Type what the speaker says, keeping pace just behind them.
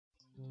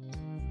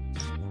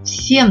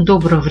Всем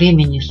доброго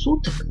времени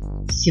суток!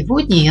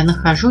 Сегодня я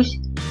нахожусь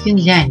в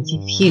Финляндии,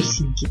 в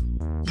Хельсинки,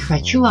 и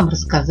хочу вам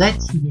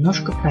рассказать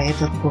немножко про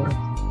этот город.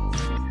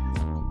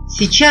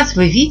 Сейчас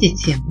вы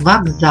видите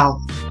вокзал,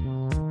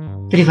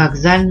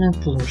 привокзальную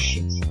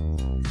площадь.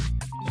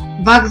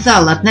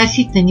 Вокзал –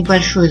 относительно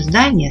небольшое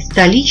здание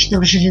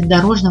столичного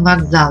железнодорожного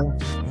вокзала,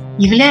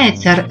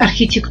 является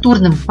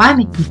архитектурным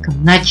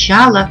памятником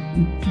начала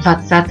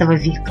XX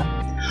века.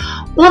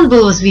 Он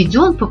был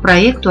возведен по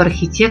проекту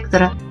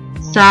архитектора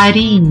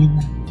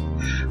Сааринина.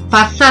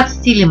 Фасад в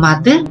стиле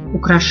модерн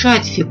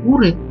украшают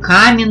фигуры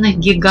каменных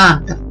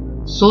гигантов,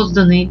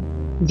 созданные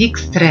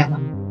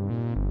Викстремом.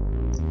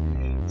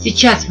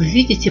 Сейчас вы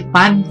видите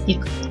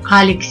памятник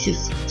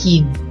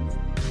Александр.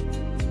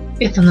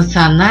 Это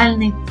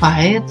национальный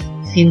поэт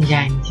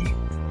Финляндии.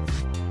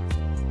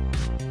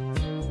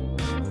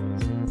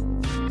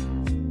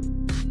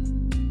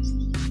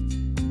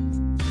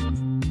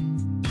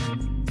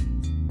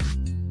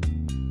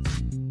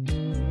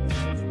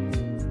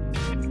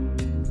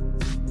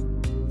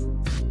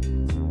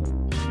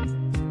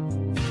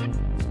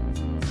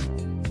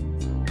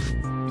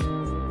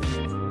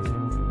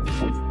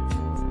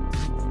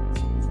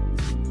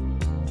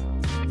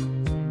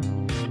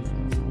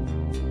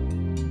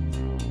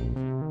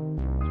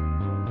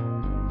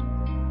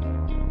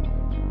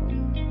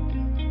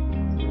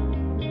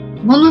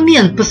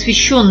 Монумент,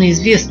 посвященный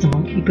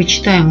известному и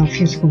почитаемому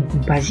финскому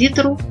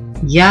композитору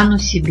Яну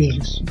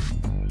Сибелису.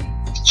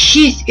 В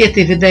честь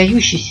этой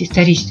выдающейся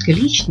исторической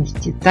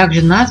личности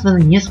также названо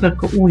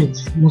несколько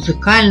улиц,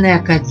 музыкальная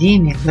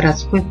академия,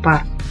 городской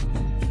парк.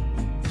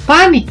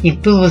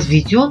 Памятник был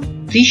возведен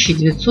в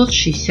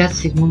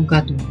 1967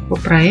 году по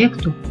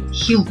проекту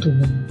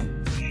Хилтунена.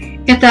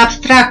 Это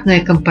абстрактная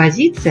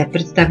композиция,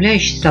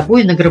 представляющая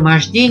собой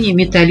нагромождение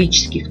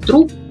металлических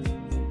труб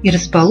и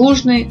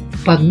расположенный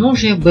у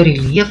подножия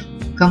барельеф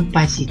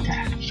композитора.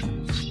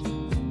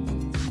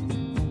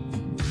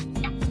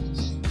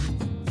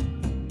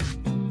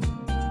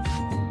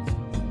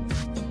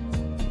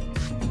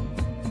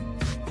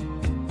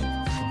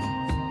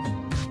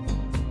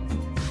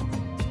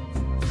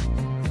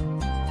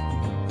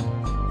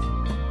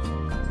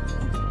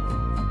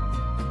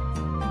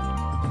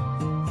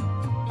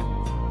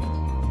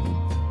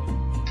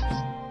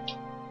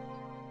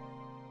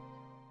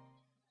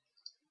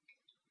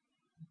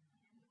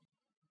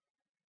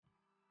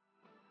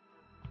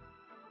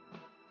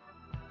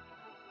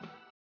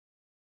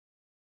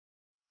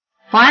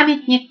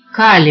 Памятник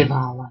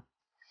Калевала.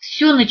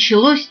 Все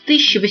началось в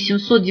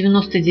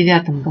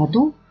 1899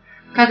 году,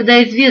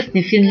 когда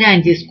известный в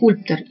Финляндии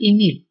скульптор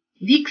Эмиль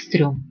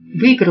Викстрем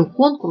выиграл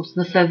конкурс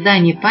на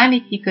создание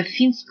памятника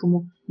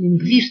финскому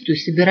лингвисту и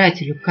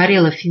собирателю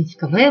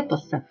карело-финского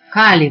эпоса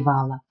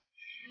Калевала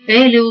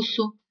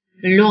Элиусу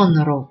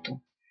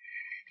Лёнроту.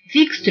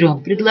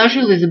 Викстрем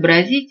предложил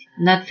изобразить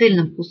на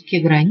цельном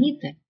куске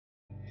гранита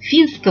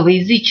финского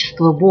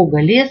языческого бога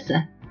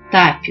леса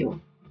Тапио,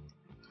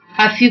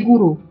 а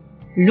фигуру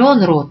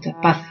Лёнрота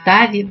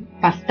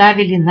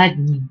поставили над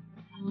ним,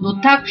 но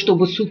так,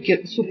 чтобы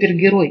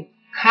супергерой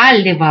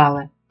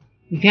Калевала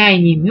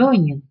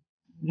Väinämöinen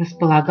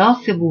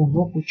располагался бы у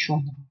ног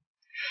ученого.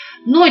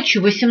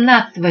 Ночью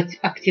 18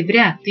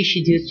 октября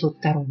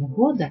 1902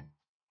 года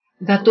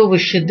готовый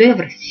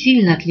шедевр,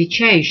 сильно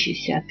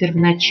отличающийся от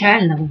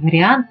первоначального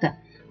варианта,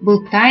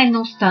 был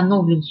тайно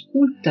установлен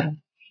скульптором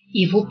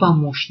и его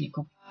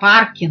помощником в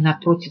парке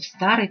напротив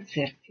старой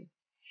церкви.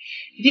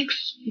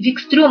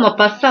 Викстрем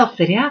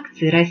опасался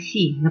реакции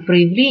России на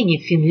проявление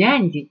в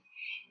Финляндии,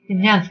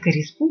 Финляндской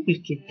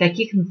республики,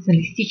 таких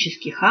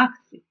националистических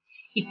акций,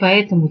 и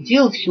поэтому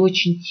делал все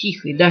очень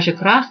тихо, и даже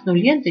красную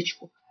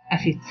ленточку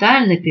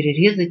официально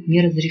перерезать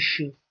не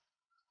разрешил.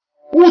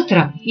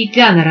 Утром,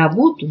 идя на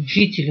работу,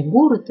 жители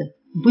города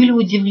были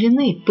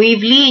удивлены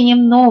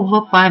появлением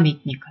нового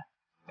памятника,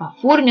 по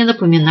форме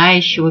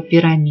напоминающего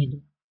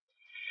пирамиду.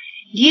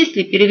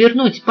 Если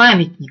перевернуть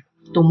памятник,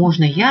 то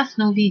можно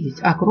ясно увидеть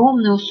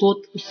огромное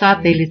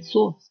усатое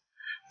лицо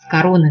с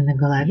короной на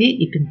голове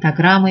и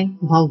пентаграммой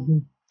во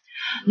лбу.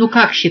 Но,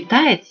 как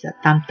считается,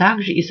 там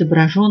также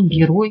изображен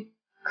герой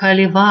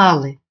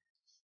Калевалы,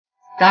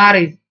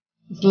 старый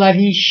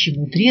зловещий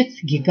мудрец,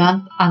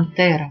 гигант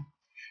Антера,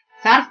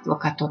 царство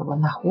которого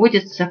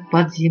находится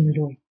под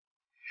землей.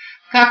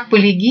 Как по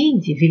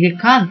легенде,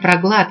 великан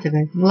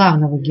проглатывает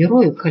главного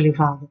героя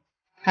Калевалы,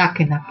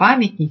 так и на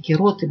памятнике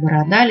рот и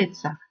борода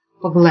лица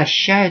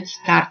поглощают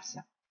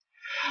старца.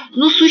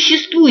 Но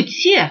существуют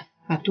те,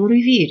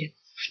 которые верят,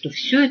 что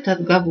все это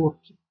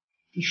отговорки,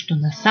 и что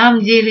на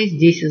самом деле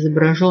здесь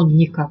изображен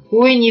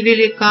никакой не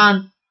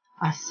великан,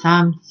 а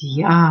сам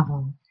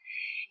дьявол,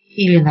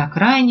 или на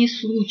крайний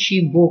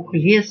случай бог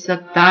леса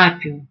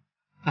Тапио,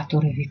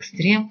 который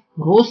Викстрем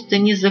просто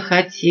не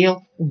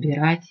захотел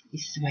убирать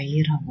из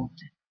своей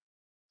работы.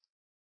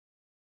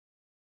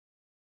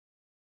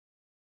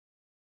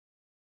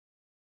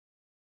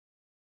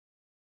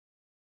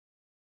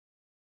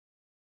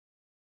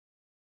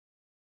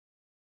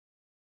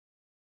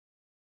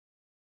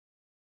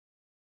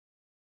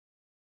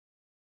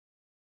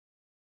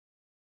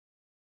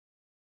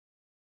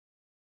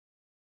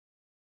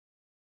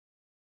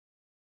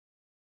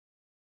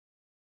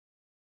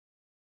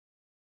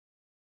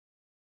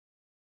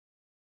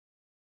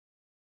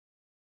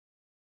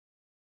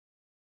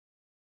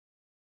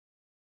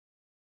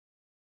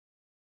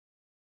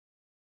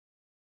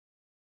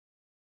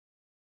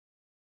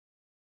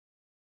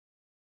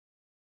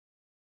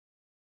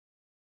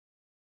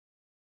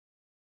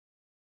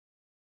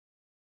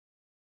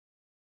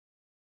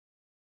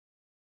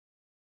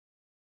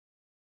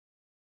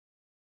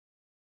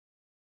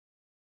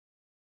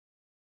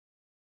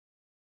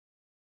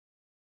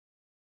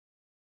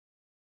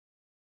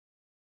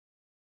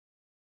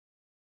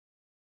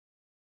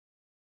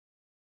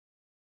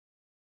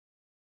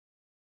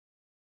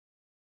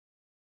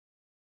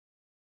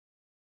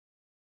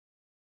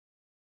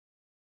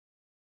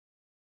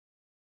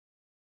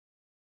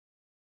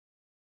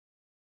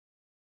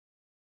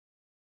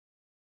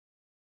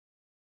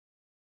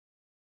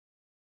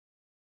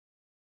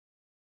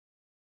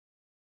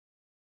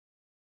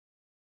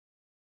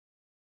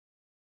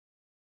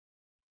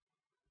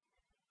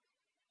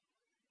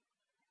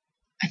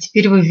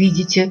 теперь вы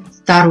видите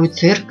старую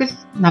церковь,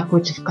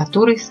 напротив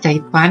которой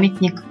стоит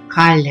памятник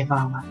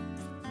Каллевала.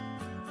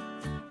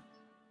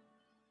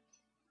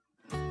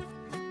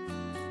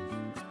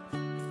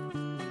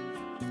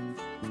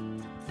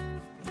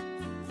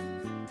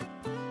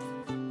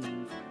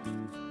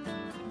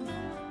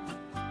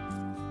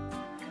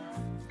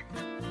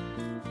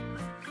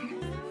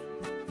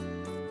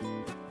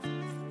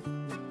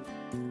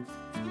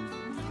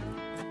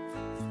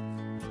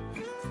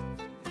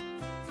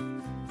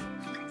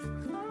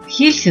 В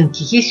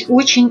Хельсинки есть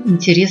очень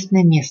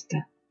интересное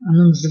место.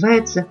 Оно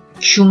называется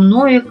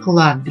Чумное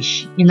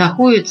кладбище и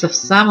находится в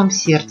самом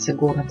сердце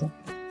города.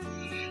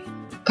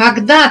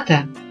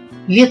 Когда-то,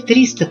 лет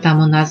 300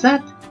 тому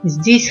назад,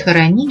 здесь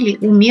хоронили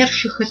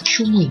умерших от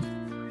чумы.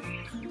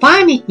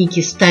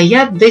 Памятники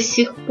стоят до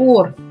сих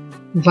пор.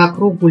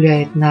 Вокруг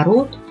гуляет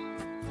народ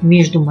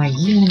между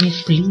могильными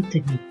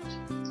плитами.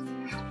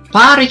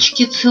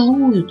 Парочки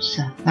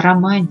целуются,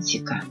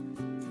 романтика.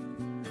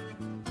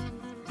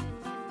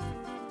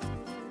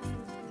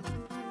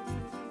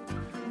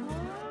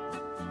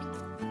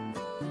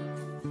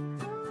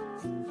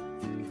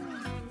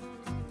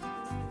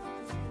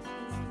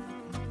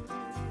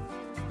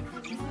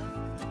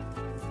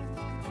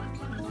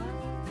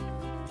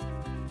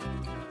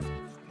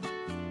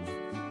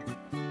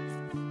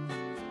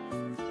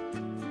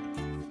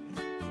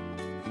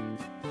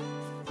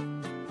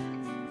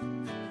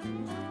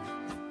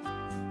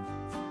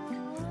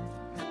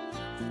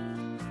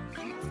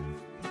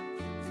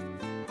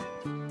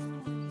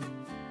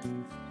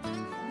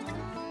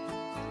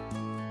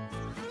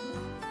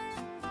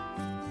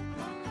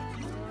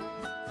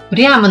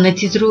 Прямо на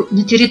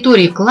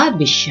территории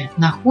кладбища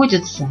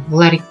находятся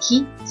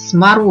ларьки с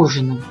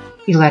мороженым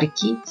и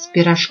ларьки с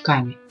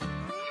пирожками.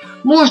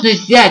 Можно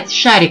взять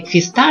шарик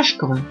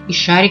фисташкового и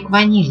шарик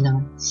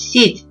ванильного,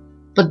 сесть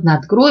под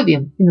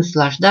надгробием и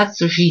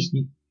наслаждаться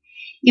жизнью.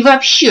 И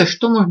вообще,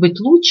 что может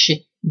быть лучше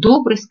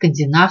доброй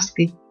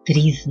скандинавской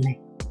тризны?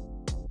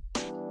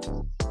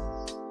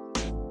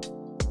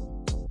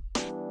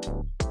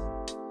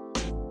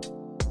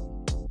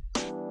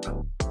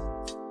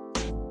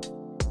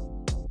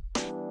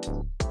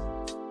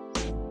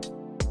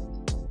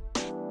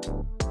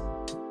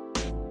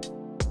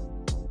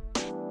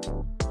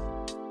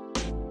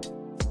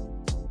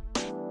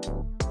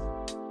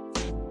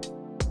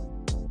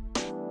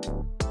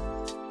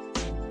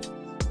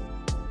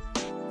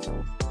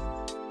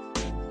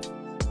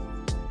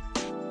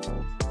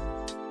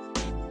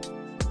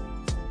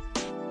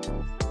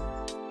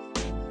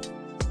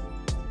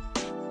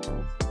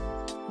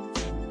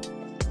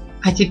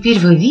 А теперь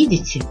вы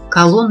видите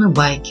колонну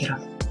байкеров.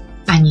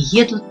 Они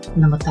едут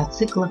на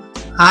мотоциклах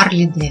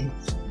Харли-Дэвидсон.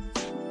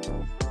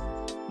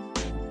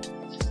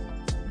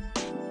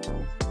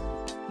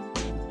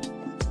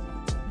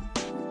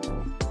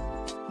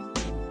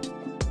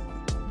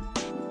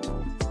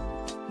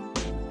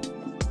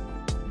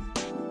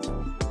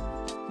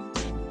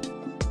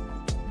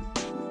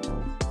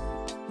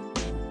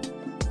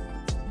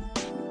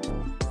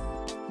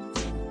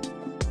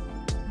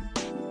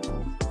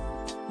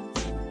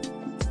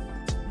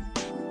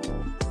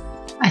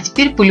 А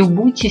теперь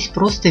полюбуйтесь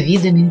просто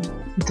видами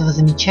этого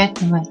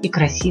замечательного и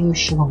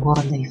красивейшего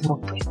города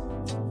Европы.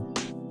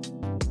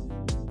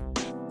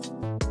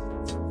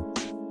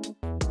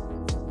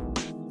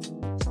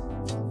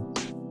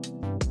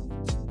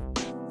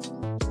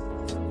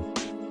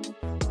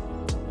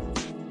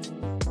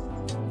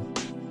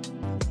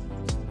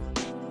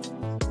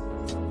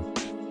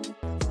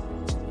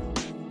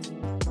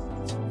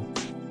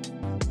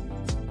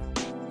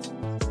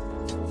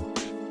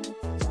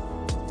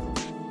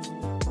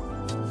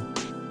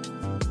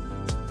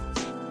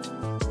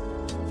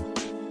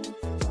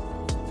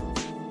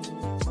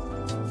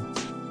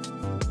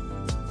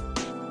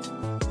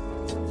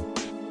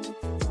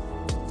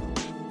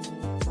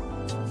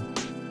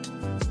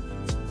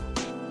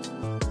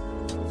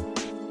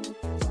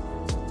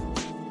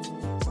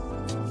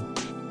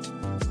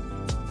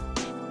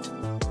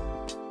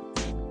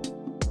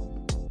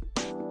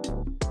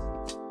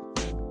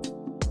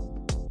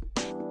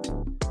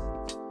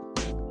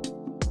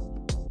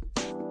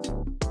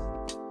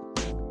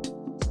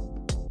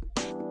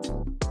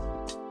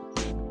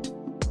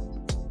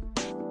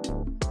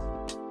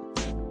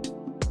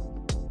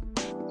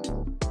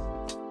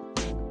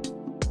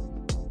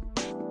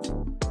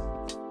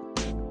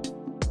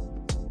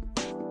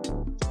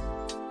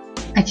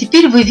 А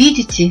теперь вы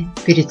видите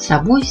перед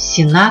собой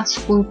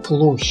Сенатскую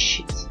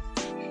площадь.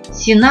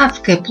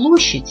 Сенатская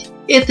площадь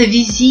 – это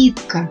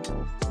визитка,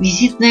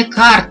 визитная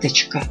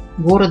карточка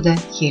города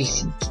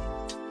Хельсинки.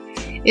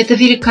 Это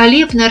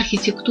великолепный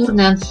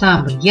архитектурный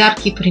ансамбль,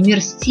 яркий пример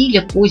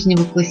стиля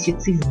позднего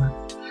классицизма.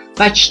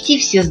 Почти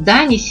все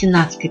здания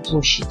Сенатской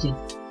площади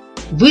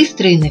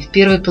выстроены в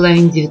первой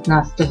половине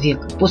XIX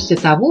века, после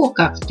того,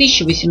 как в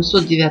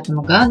 1809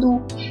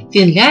 году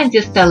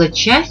Финляндия стала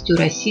частью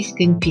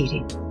Российской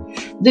империи.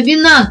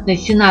 Доминантной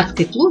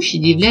Сенатской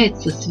площади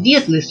является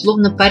светлый,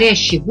 словно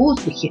парящий в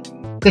воздухе,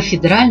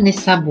 кафедральный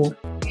собор.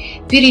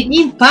 Перед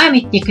ним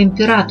памятник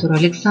императору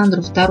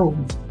Александру II.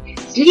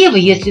 Слева,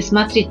 если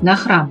смотреть на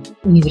храм,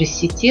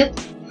 университет,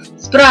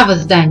 справа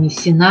здание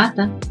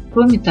Сената.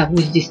 Кроме того,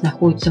 здесь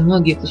находятся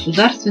многие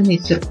государственные и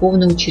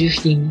церковные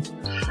учреждения,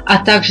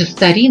 а также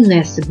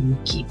старинные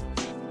особняки.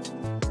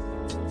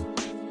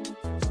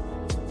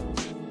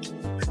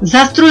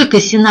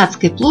 Застройка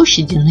Сенатской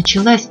площади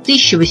началась в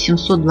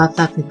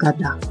 1820-х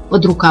годах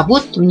под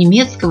руководством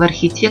немецкого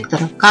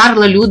архитектора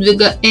Карла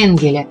Людвига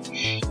Энгеля,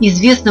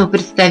 известного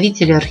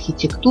представителя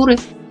архитектуры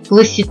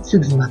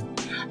классицизма.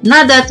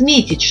 Надо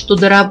отметить, что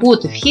до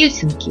работы в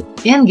Хельсинки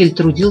Энгель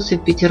трудился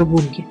в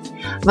Петербурге.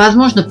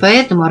 Возможно,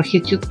 поэтому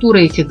архитектура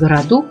этих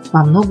городов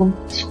во многом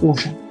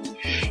схожа.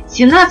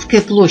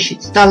 Сенатская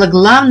площадь стала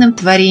главным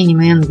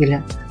творением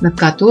Энгеля, над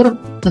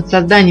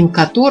созданием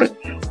которой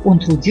он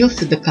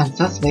трудился до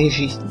конца своей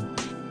жизни.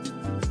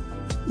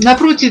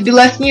 Напротив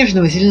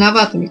белоснежного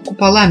зеленоватыми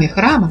куполами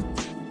храма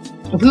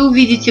вы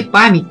увидите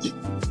памятник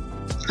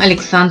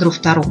Александру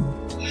II.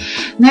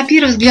 На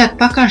первый взгляд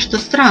покажется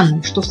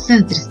странным, что в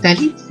центре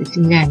столицы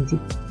Финляндии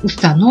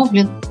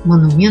установлен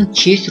монумент в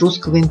честь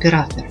русского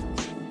императора.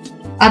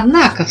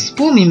 Однако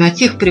вспомним о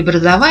тех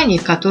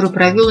преобразованиях, которые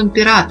провел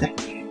император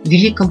в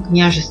Великом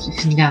княжестве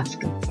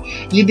Финляндском.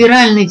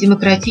 Либеральные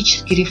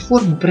демократические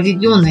реформы,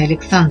 проведенные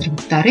Александром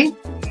II,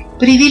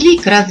 привели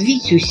к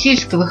развитию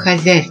сельского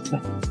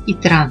хозяйства и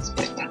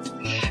транспорта,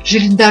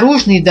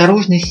 железнодорожной и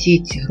дорожной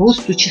сети,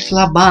 росту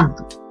числа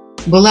банков.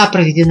 Была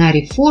проведена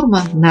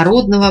реформа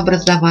народного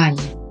образования.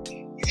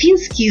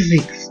 Финский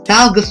язык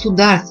стал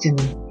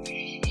государственным,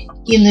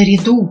 и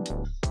наряду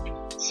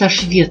со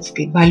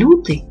шведской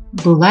валютой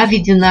была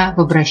введена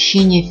в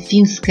обращение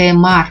финская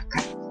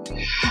марка.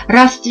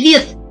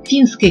 Расцвет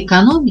финской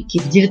экономики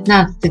в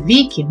XIX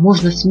веке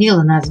можно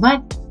смело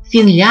назвать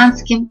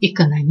финляндским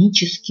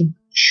экономическим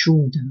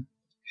чудом.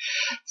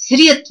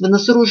 Средства на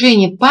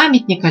сооружение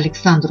памятника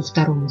Александру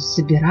II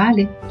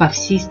собирали по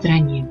всей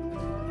стране.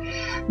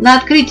 На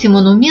открытии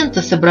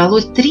монумента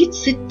собралось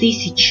 30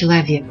 тысяч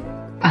человек.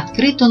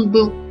 Открыт он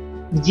был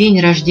в день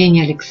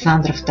рождения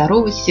Александра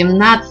II,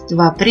 17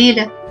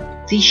 апреля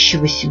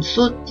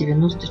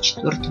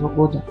 1894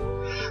 года.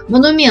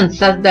 Монумент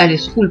создали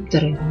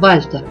скульпторы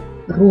Вальтер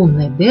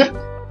Рунеберг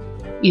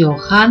и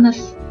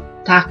Йоханнес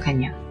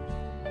Таканя.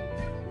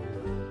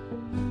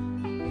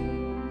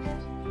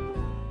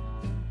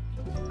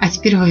 А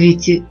теперь вы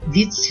видите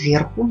вид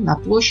сверху на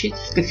площадь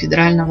с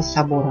кафедрального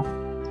собора.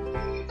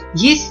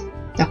 Есть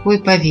такое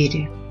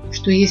поверье,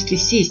 что если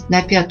сесть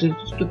на 5-ю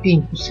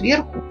ступеньку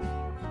сверху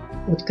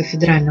от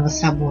кафедрального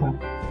собора,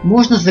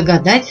 можно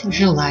загадать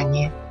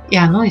желание, и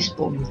оно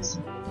исполнится.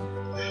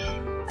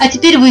 А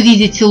теперь вы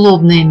видите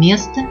лобное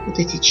место, вот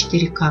эти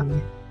 4 камня.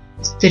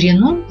 В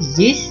старину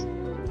здесь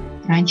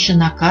раньше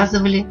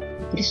наказывали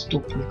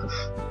преступников,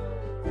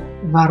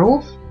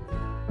 воров,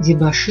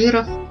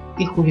 дебоширов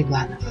и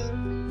хулиганов.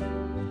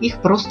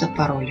 Их просто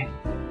пороли.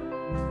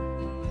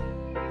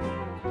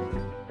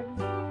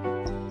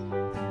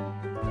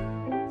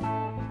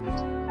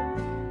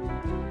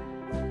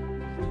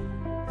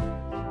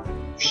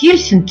 В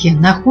Хельсинки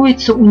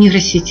находится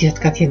университет,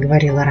 как я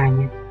говорила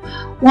ранее.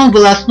 Он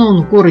был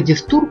основан в городе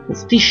в Турку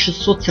в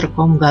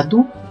 1640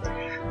 году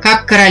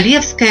как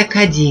Королевская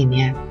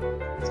академия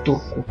в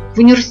Турку. В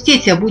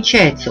университете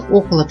обучается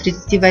около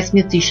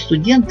 38 тысяч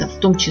студентов, в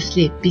том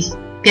числе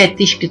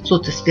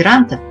 5500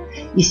 аспирантов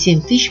и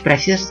 7 тысяч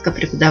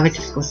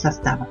профессорско-преподавательского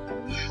состава.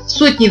 В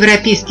сотне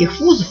европейских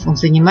вузов он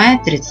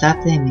занимает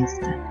 30-е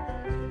место.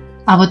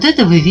 А вот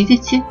это вы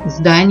видите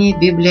здание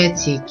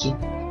библиотеки.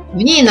 В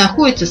ней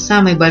находится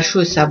самое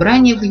большое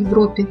собрание в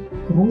Европе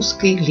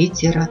русской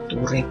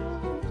литературы.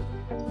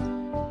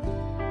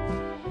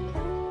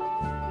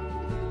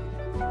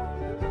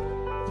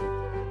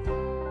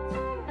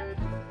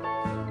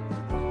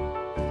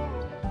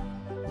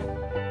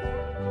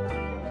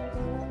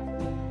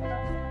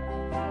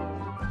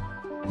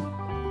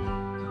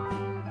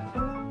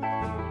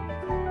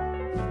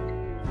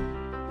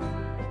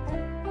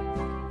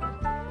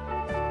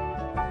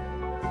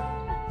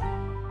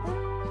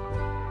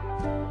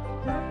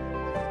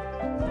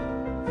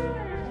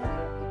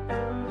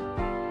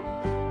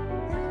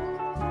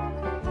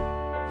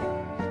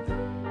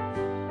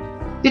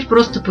 Теперь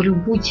просто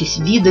полюбуйтесь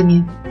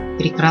видами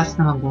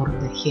прекрасного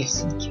города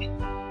Хельсинки.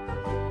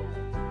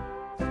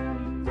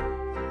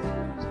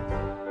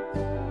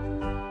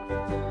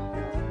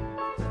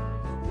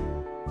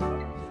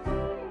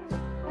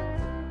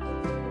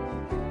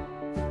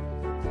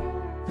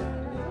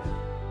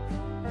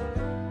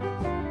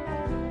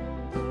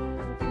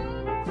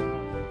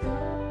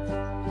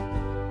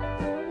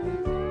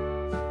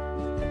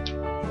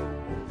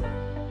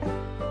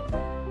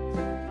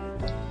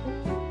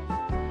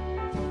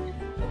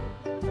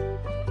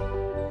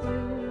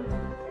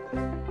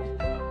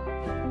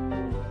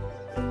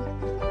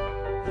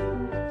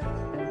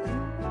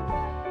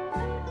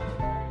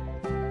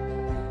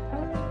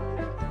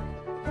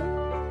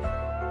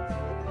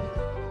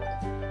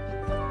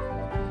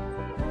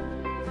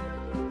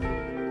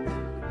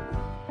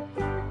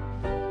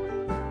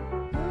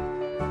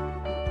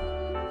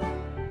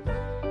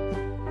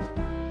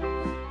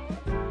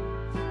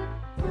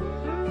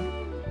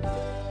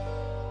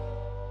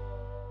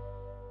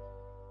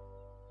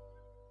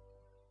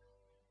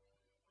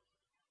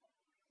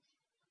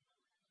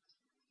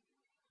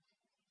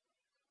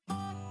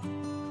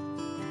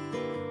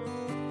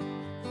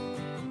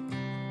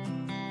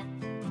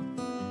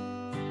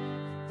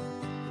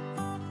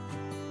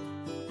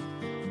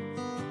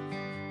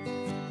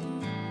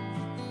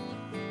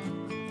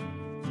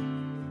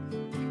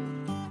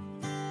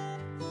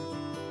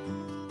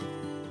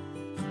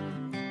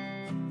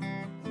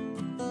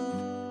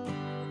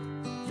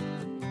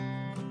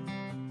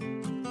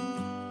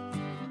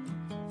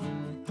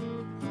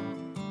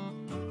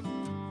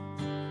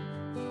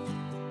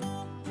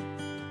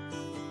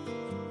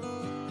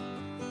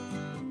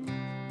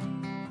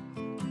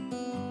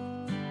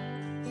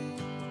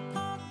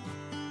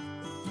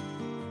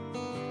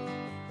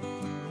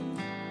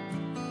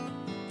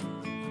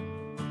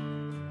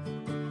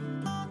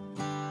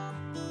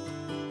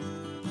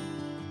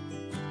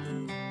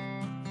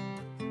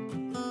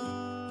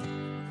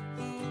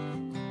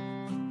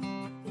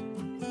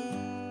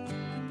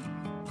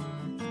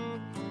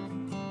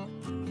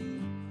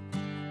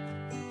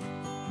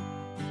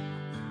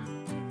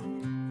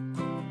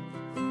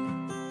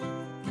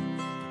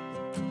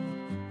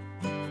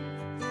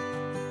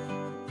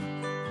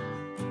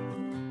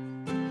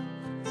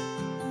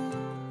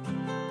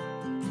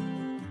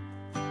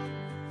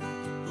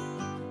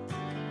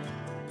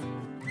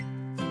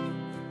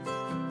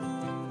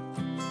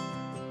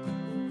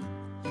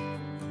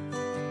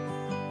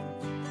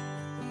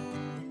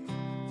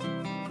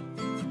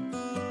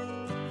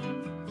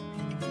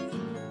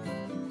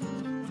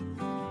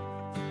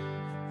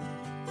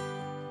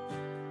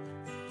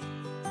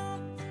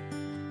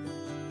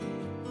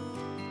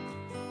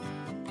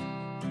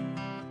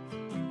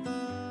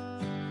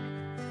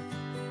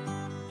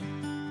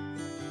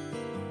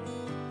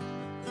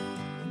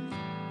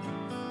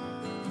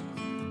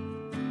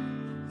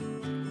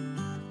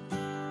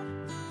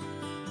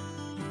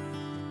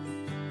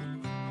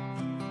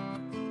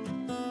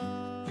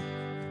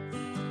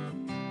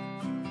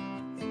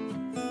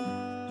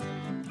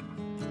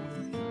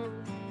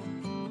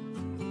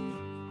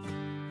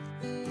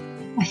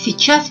 А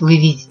сейчас вы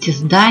видите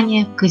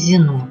здание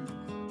казино.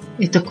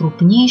 Это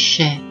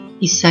крупнейшее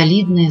и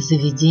солидное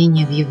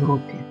заведение в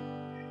Европе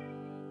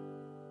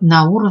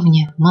на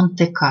уровне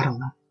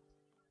Монте-Карло.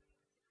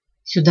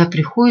 Сюда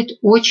приходят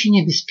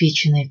очень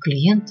обеспеченные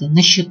клиенты,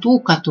 на счету у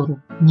которых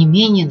не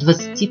менее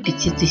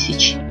 25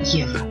 тысяч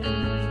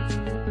евро.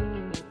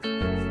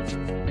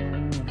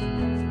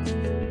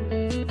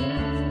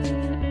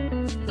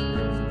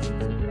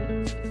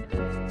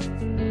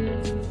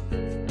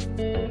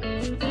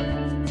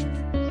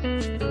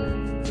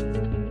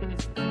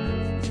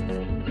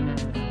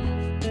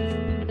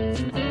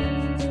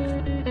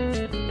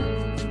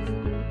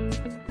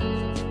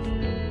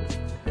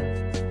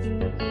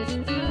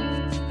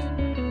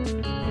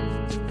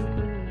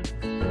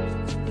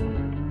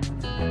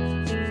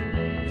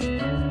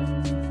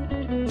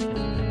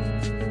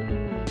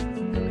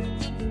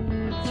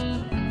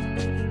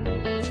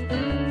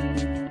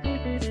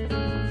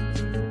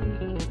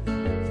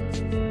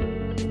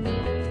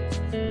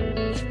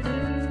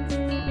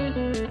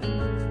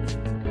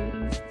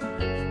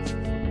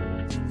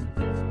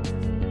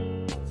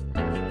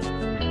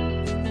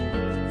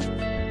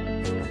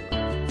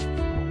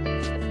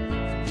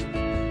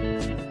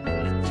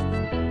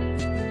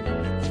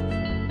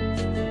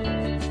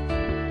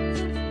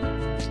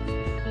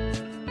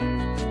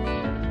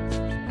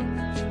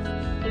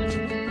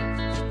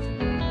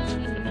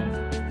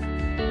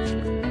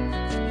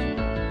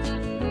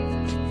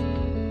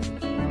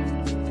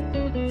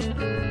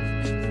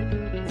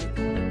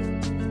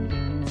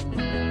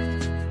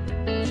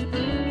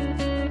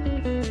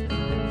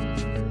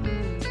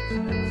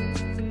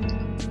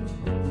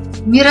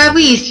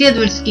 Мировые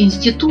исследовательские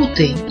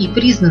институты и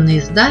признанные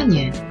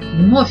издания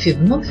вновь и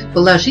вновь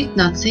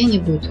положительно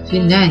оценивают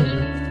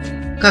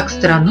Финляндию как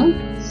страну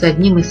с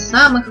одним из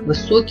самых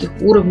высоких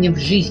уровней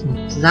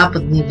жизни в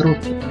Западной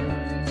Европе.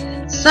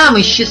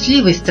 Самой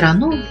счастливой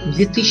страной в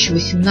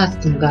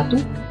 2018 году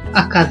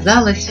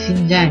оказалась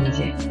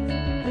Финляндия.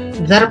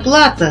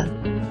 Зарплата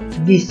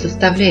здесь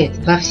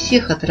составляет во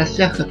всех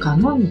отраслях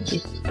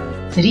экономики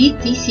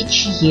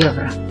 3000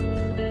 евро.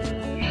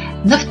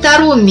 На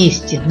втором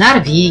месте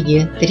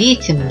Норвегия,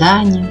 третьем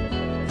Дания.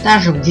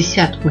 Даже в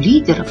десятку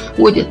лидеров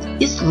входят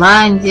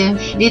Исландия,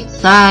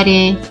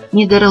 Швейцария,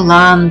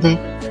 Нидерланды,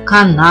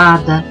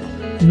 Канада,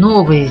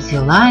 Новая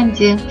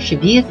Зеландия,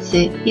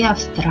 Швеция и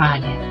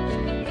Австралия.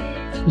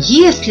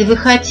 Если вы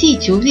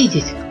хотите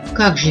увидеть,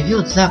 как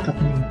живет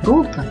Западная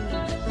Европа,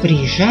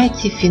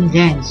 приезжайте в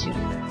Финляндию.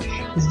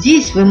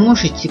 Здесь вы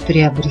можете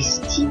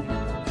приобрести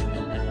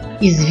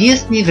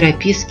известные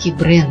европейские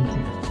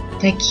бренды,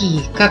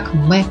 такие как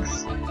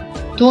Мэкс,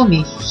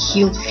 Томми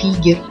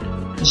Хилфигер,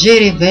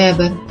 Джерри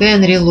Вебер,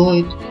 Генри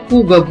Ллойд,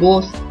 Hugo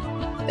Boss,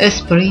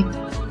 Esprit,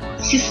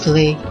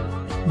 Sisley,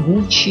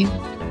 Gucci,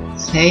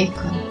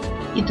 Seiko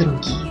и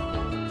другие.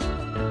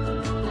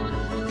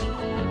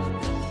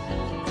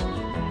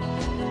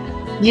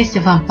 Если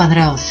вам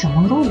понравился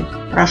мой ролик,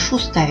 прошу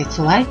ставить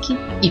лайки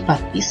и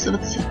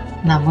подписываться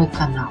на мой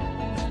канал.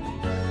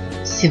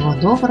 Всего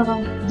доброго,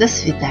 до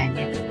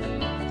свидания.